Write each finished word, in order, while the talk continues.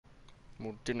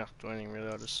Well, didn't have to do anything really,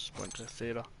 I just went to the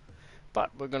theatre.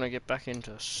 But we're going to get back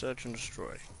into Search and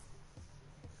Destroy.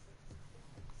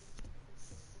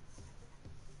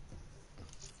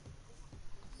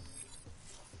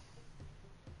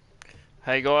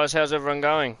 Hey guys, how's everyone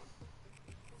going?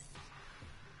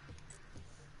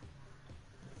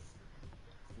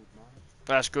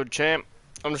 That's good, champ.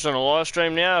 I'm just on a live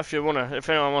stream now. If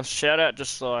anyone wants a shout out,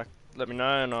 just like let me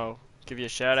know and I'll give you a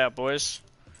shout out, boys.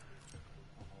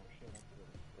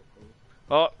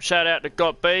 Oh, shout out to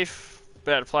Got Beef.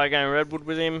 About to play a game of Redwood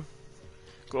with him.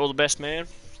 Got all the best, man.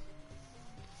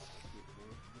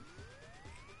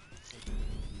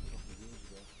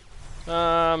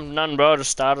 None, bro. I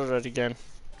just started it again.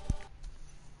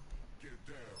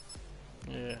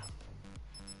 Yeah.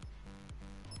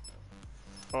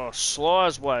 Oh,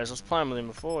 Sly's ways. I was playing with him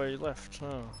before he left.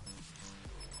 Oh.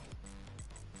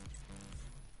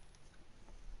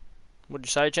 What'd you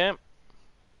say, champ?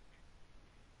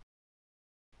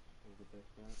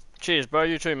 Cheers, bro.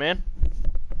 You too, man.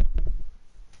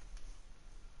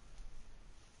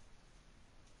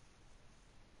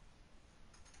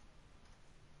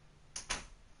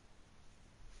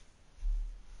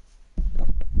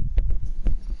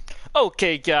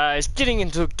 Okay, guys, getting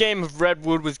into a game of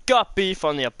Redwood with Got Beef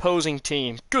on the opposing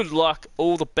team. Good luck,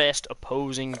 all the best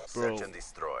opposing bro. Search and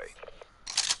destroy.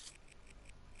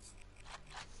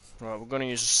 Right, we're going to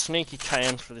use a sneaky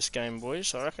KN for this game,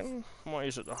 boys. I reckon I might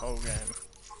use it the whole game.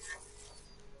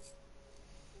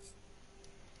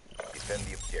 Defend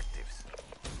the objectives.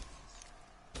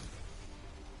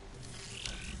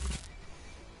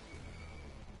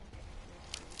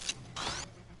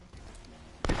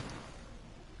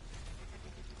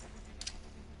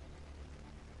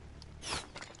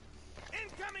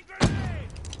 Incoming grenade!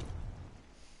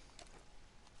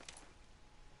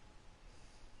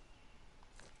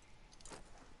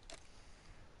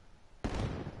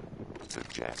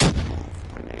 Suggest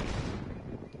move grenade.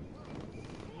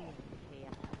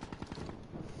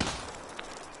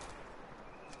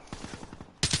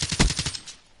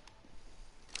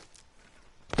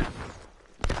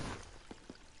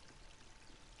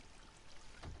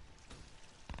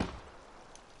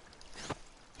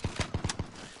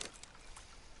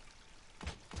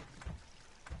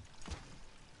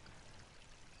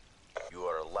 You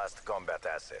are a last combat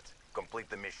asset. Complete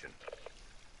the mission.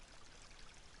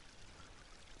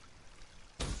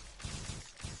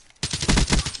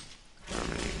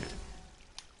 Terminated.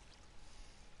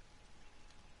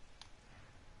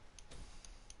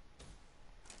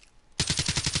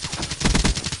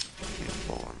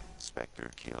 Inform.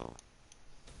 Spectre kill.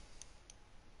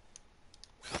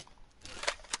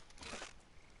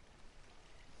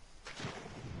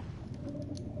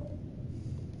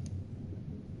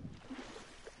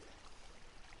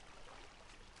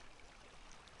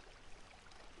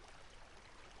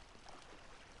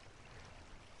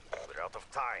 We're out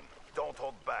of time. Don't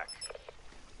hold back.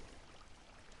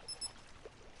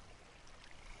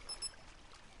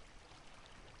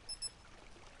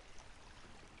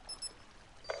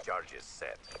 Charges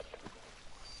set.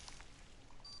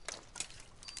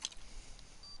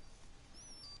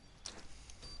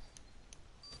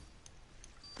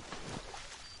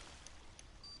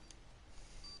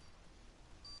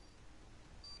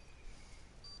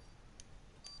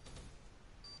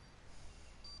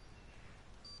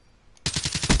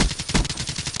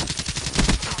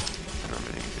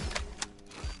 Terminated.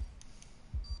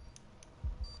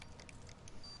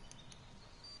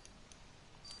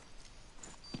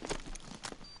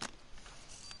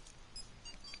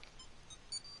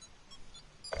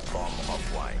 Bomb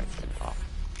offline. Off.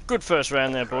 Good first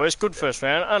round there, boys. Good first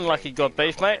round. Unlucky Got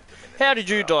Beef, mate. How did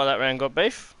you die that round, Got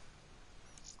Beef?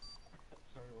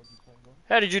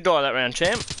 How did you die that round,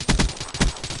 champ?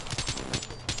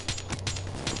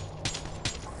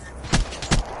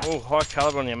 Oh, high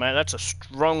caliber on you, mate. That's a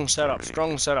strong setup.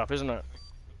 Strong setup, isn't it?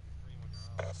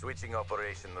 Switching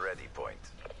operation ready point.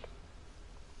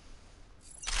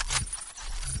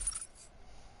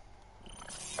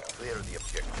 Clear the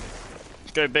objective.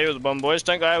 Go B with the bomb, boys.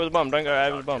 Don't go A with the bomb. Don't go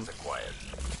A with the bomb. Charges acquired.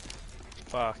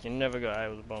 Fuck, you never go A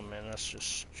with the bomb, man. That's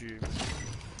just stupid.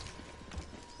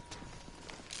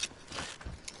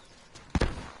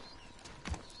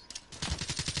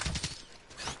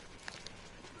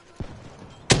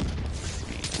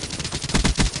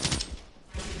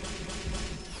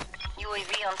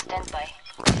 UAV on standby.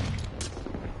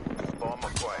 Bomb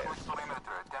acquired.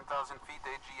 Perimeter at 10,000 feet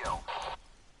AGL.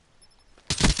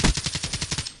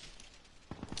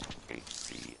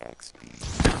 HCXD.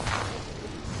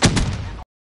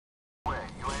 Way,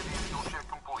 UAV fuel check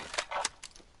complete.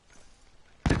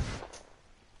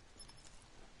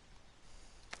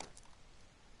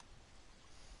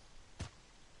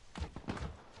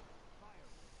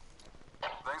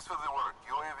 to the work.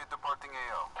 UAV departing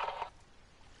AO.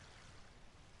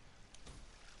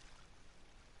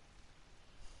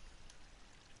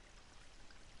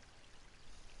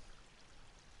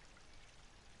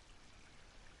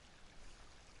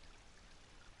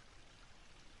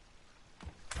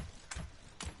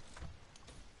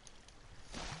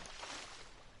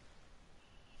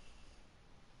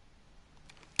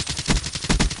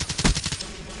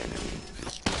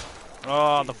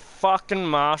 Oh, the fucking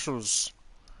marshals.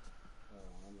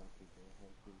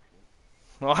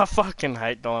 Oh, I fucking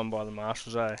hate dying by the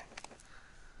marshals, eh?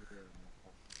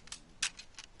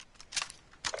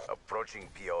 Approaching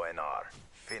PONR.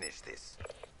 Finish this.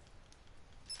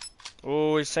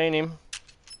 Oh, we've seen him.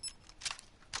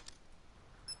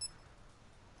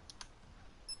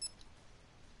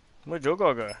 Where'd your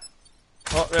guy go?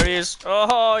 Oh, there he is.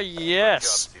 Oh,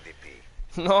 yes. Good job,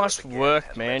 CDP. Nice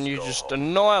work, man. You just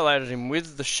annihilated him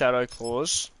with the Shadow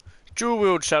Claws.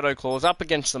 Dual-wield Shadow Claws up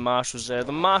against the Marshals there.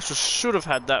 The Marshals should have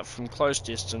had that from close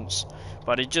distance,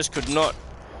 but he just could not.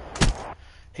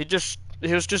 He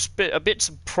was just a bit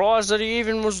surprised that he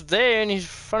even was there in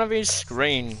front of his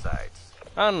screen.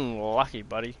 Unlucky,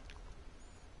 buddy.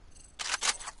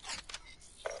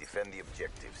 Defend the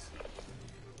objectives.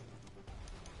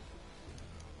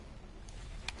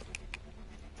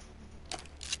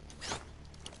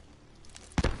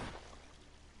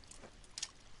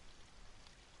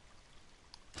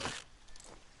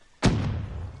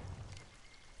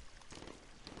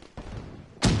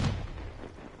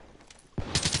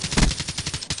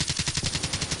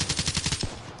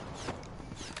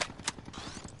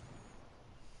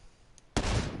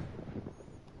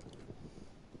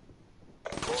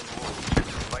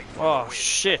 Oh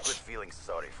shit! Quit feeling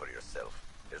sorry for yourself.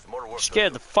 There's more work.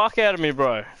 Scared the fuck out of me,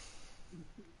 bro.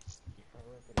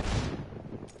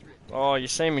 Oh, you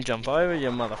see me jump over,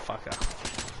 you motherfucker.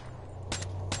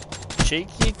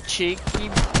 Cheeky, cheeky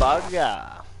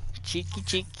bugger. Cheeky,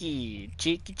 cheeky,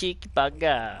 cheeky, cheeky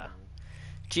bugger.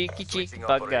 Cheeky, cheeky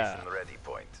bugger. Ready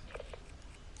point.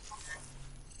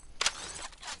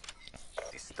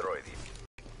 Destroy these.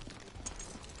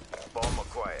 Bomb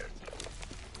acquired.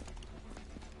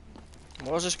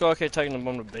 Why does this guy keep taking the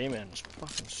bomb to B, man? It's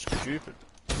fucking stupid.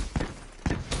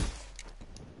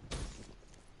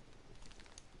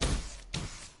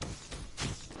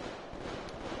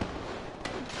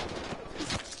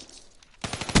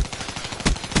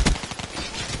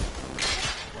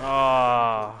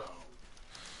 Ah.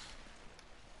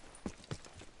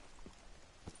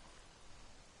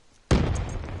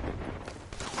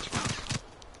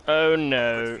 Oh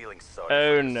no.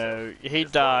 Oh no. He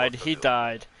died. He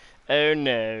died. Oh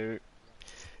no.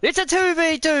 It's a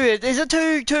 2v2! There's a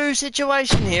 2-2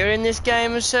 situation here in this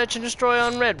game of Search and Destroy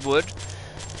on Redwood.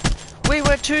 We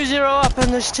were 2-0 up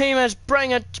and this team has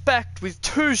bring it back with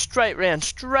 2 straight rounds,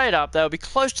 straight up. They'll be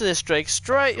close to their streak,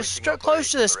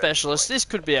 close to their specialists. This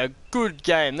could be a good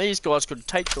game. These guys could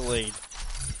take the lead.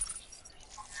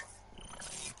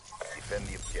 Defend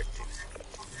the objectives.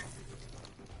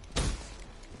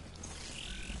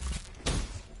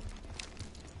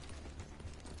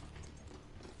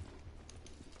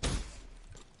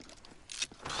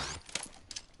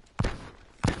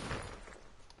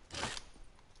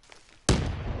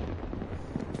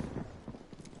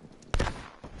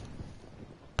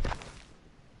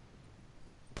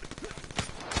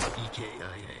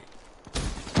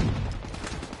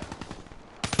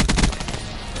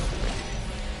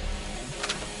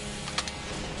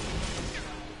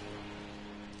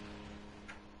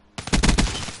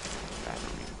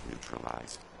 Battery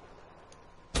neutralized.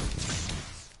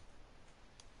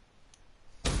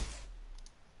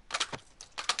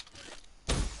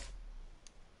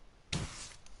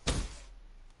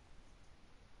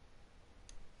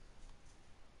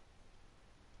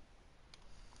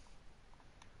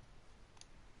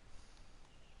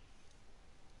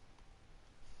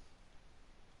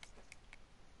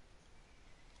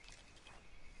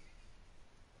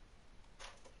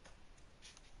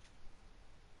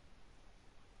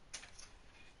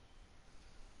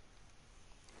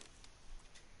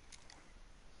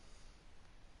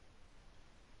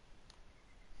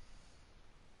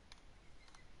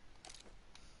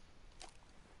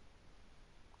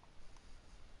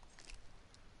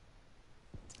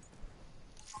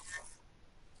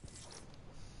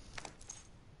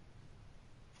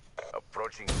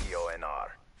 Approaching PONR.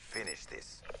 Finish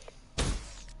this.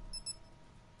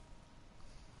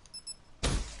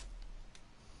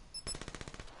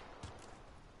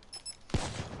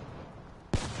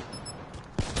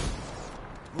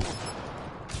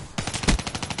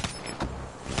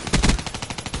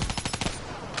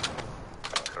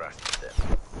 Crushed them.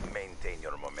 Maintain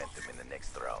your momentum.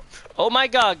 Oh my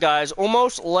god, guys.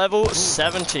 Almost level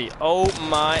 70. Oh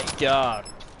my god.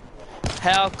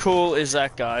 How cool is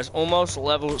that, guys? Almost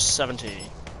level 70.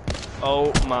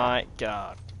 Oh my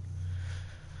god.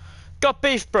 Got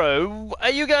beef, bro. Are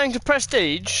you going to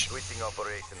Prestige? Switching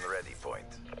operation ready point.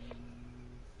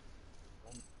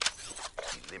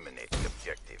 Eliminate the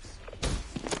objectives.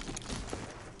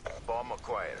 Bomb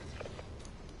acquired.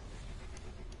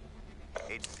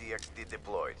 HCXD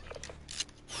deployed.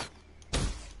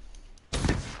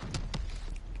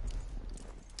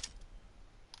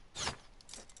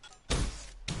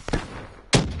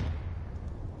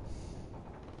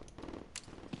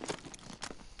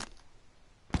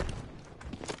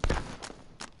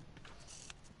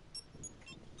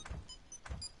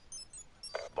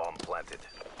 Bomb planted.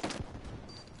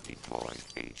 Deploy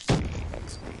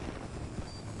HCXD.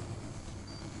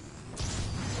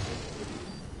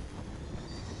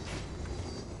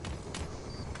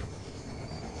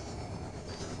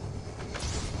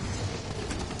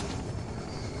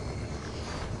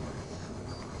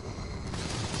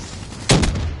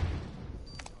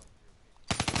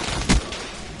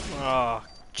 Oh,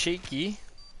 cheeky.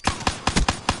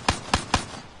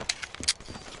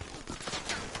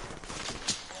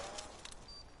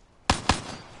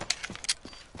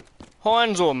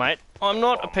 Heinzel, mate. I'm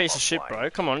not a piece of shit, bro.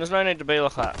 Come on, there's no need to be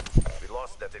like that. We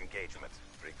lost that engagement.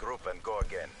 Regroup and go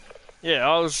again. Yeah,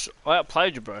 I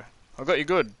outplayed you, bro. I got you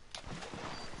good.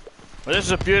 Well, this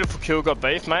is a beautiful kill, got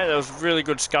beef, mate. That was really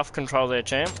good scuff control there,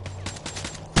 champ.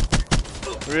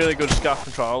 Really good scuff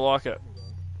control, I like it.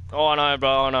 Oh, I know,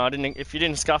 bro, I know. If you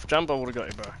didn't scuff jump, I would've got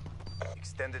you, bro.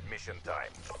 Extended mission time.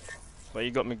 But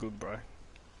you got me good, bro.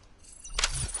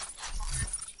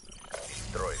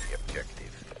 Destroy the objective.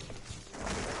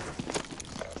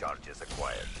 Charges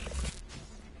acquired.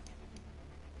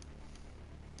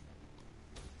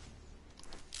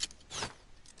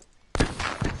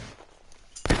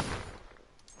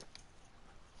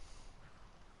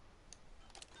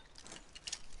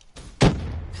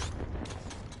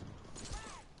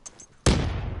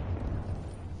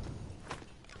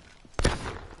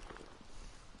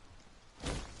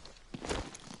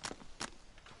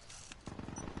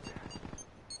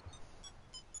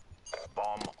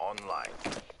 Bomb online.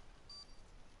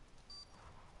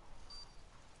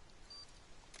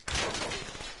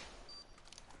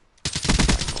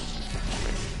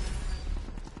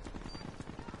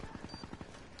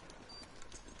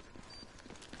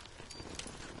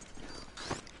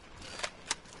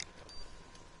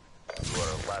 You are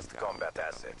our last combat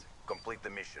asset. Complete the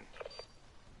mission.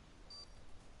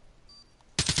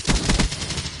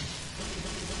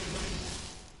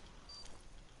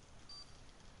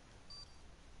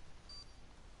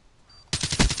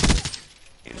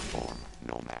 Inform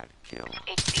Nomad kill.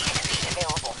 HC enemy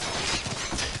available.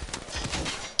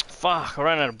 Fuck, I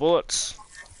ran out of bullets.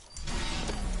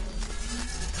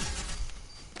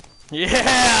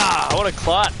 Yeah! What a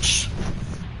clutch!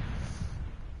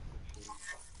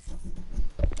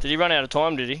 Did he run out of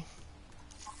time, did he?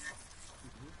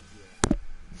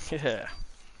 Yeah.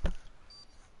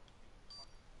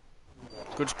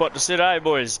 Good spot to sit, eh,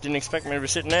 boys? Didn't expect me to be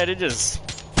sitting there, did yous?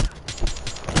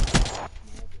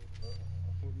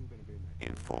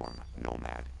 Inform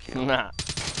Nomad kill. Nah.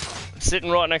 Sitting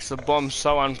right next to the bomb's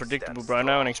so unpredictable, bro.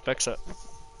 No one expects it.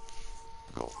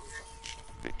 Go.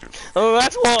 Victor. Oh,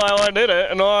 that's why I did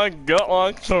it, and I got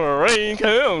like 3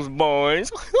 kills,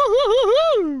 boys.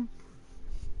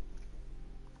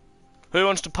 Who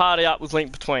wants to party up with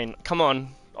Link Between? Come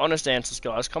on, honest answers,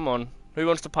 guys. Come on. Who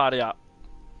wants to party up?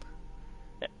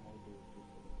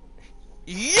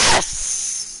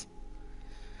 Yes!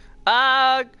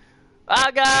 I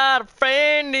got a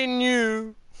friend in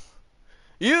you.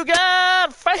 You got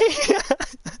a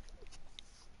friend.